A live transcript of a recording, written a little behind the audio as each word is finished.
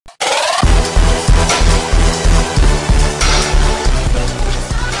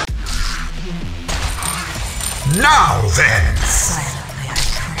Now then! Silently I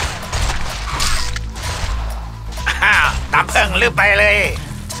pray. ตับเพิ่งลืมไปเลย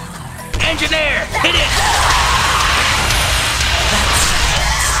Engineer hit it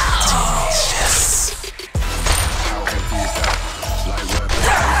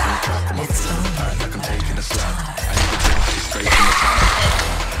It's over.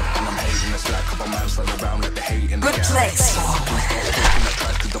 Good place.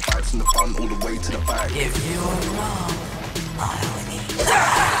 If you're wrong, I'll need.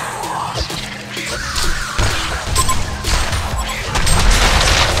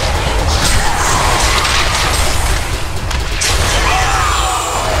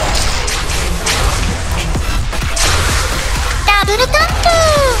 Double tap!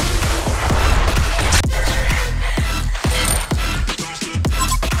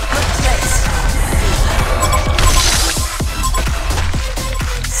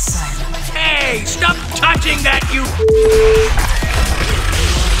 Hey, stop touching that, you...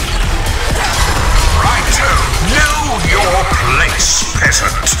 Right, know your place,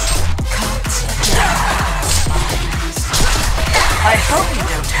 peasant. I hope you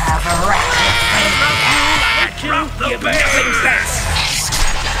don't have a racket. Drop the nothing back.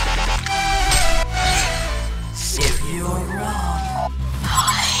 If you're wrong,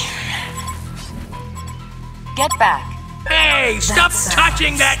 get back. Hey, stop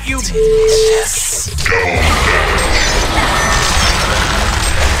touching that, you... Keep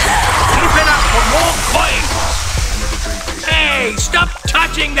it up for more coins. Hey, stop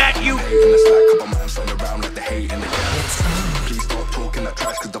touching that, you... Please stop talking that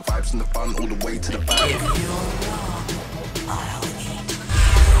trash, cause the vibes and the fun all the way to the back. If you're wrong, I'll eat.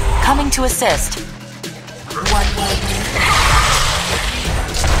 Coming to assist. One more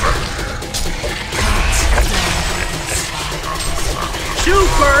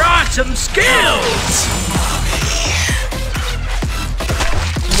Super awesome skills!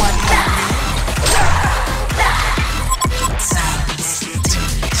 One more sounds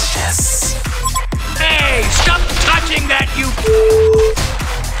delicious. Hey, stop touching that, you...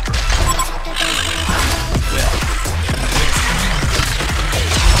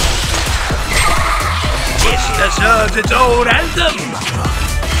 This deserves its own anthem!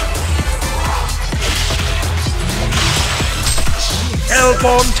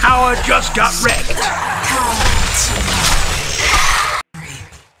 Hellborn Tower just got wrecked!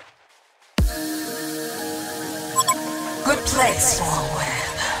 Good place for a web.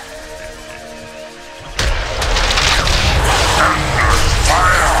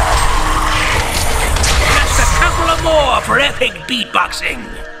 Just a couple of more for epic beatboxing!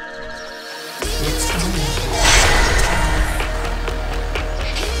 It's only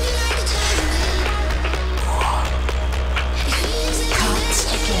cut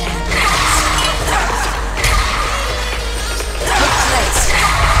again. Good place.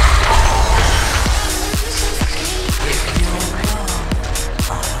 If you're wrong,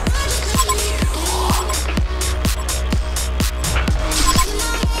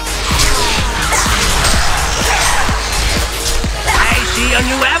 I see a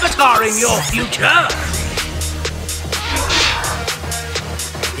new avatar in your future!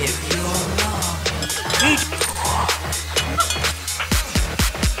 if you're wrong,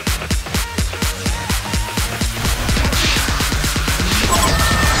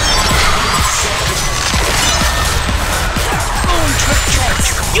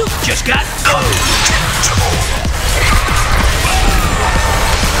 You just got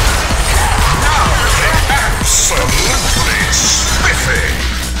Absolutely spiffy.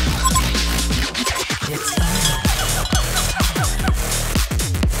 it's over.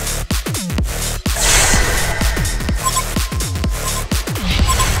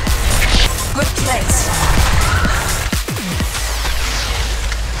 Good place.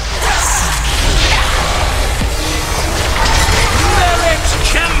 Lyrics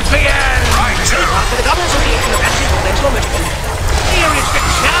champion! Here is the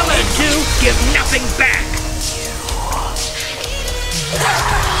challenge to give nothing back!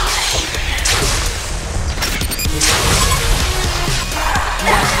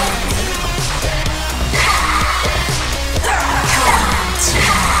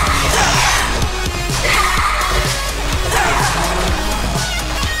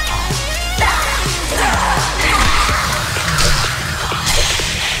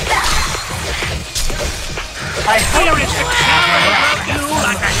 Here is the challenge of you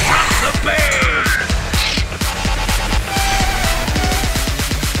like a drop of bass!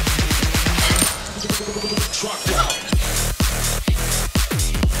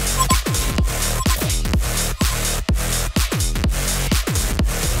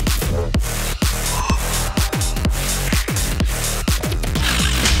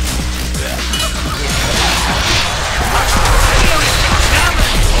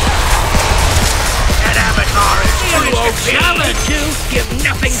 2 give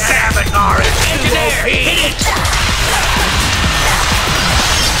nothing back. Avatar is too OP. Hit it!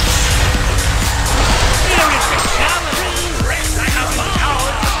 Here is the challenge. Rest like a ball.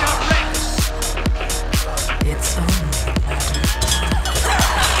 It's only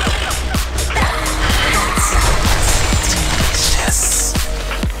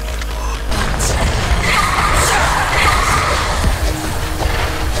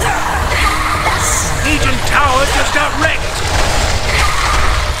Legion Tower just got wrecked.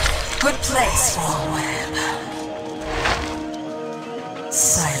 good place for a web.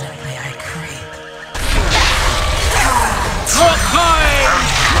 Silently I creep. More coins!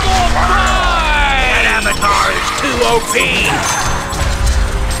 More coins! That Avatar is too OP.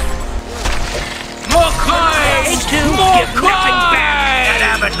 More coins! More give nothing back. That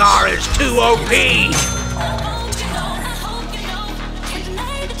Avatar is too OP.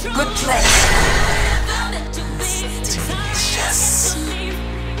 Good place.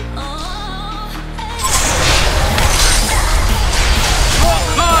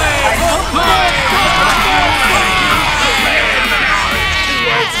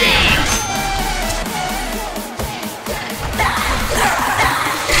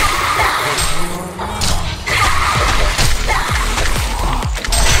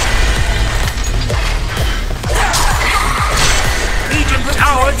 Legion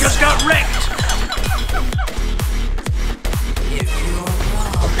Tower just got wrecked.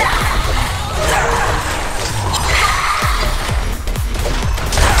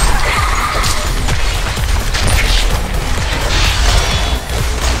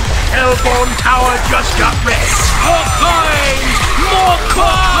 Hellborn Tower just got wrecked. More coins! More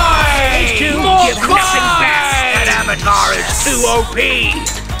coins! More give coins! Nothing back. That Avatar is too OP.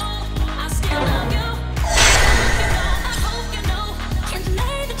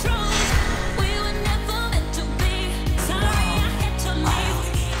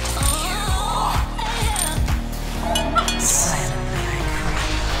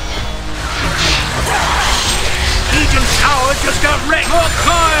 Legion Tower just got wrecked. More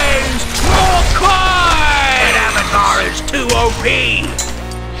coins! More coins! That Avatar is too OP.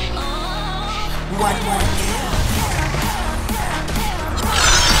 One more kill.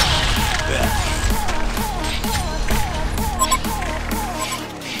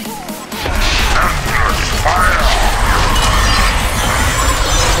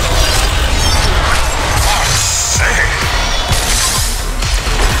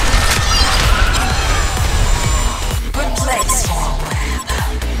 Good place for a web.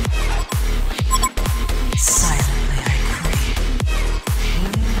 Silently I creep.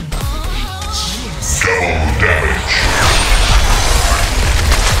 Cheers. Double damage.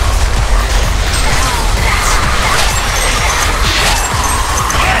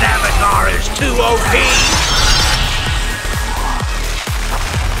 That Avatar is too OP.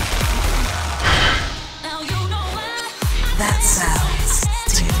 That sounds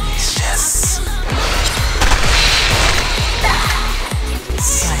delicious.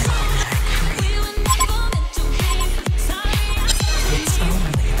 Silently I creep. It's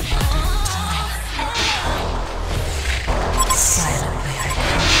only a matter of time. Silently I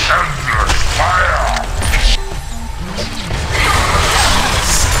creep. Endless fire.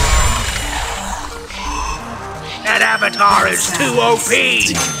 That Avatar is too OP.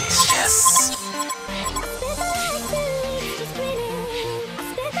 Delicious.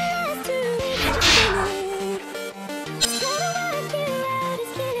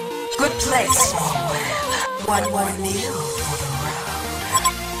 Good place for a web. One more meal for the road.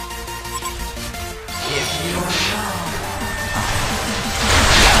 If you alone.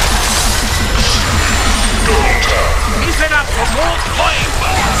 Keep it up for more coins.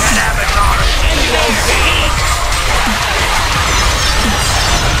 That Avatar is too OP.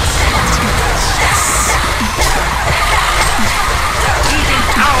 Legion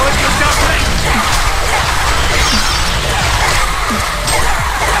Tower just got wrecked.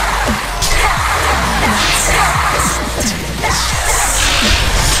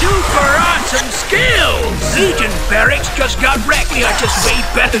 Super awesome skills! Legion Barracks just got wrecked. We are just way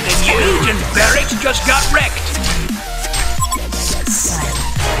better than you. Legion Barracks just got wrecked.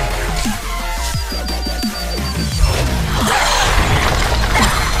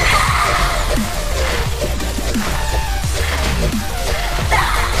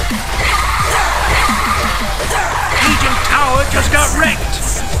 Legion Tower just got wrecked.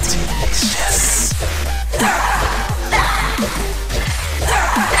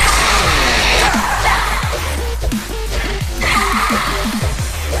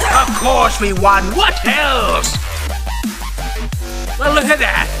 Of course we won. What else? Well, look at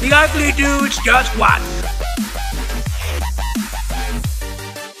that. The ugly dudes just won.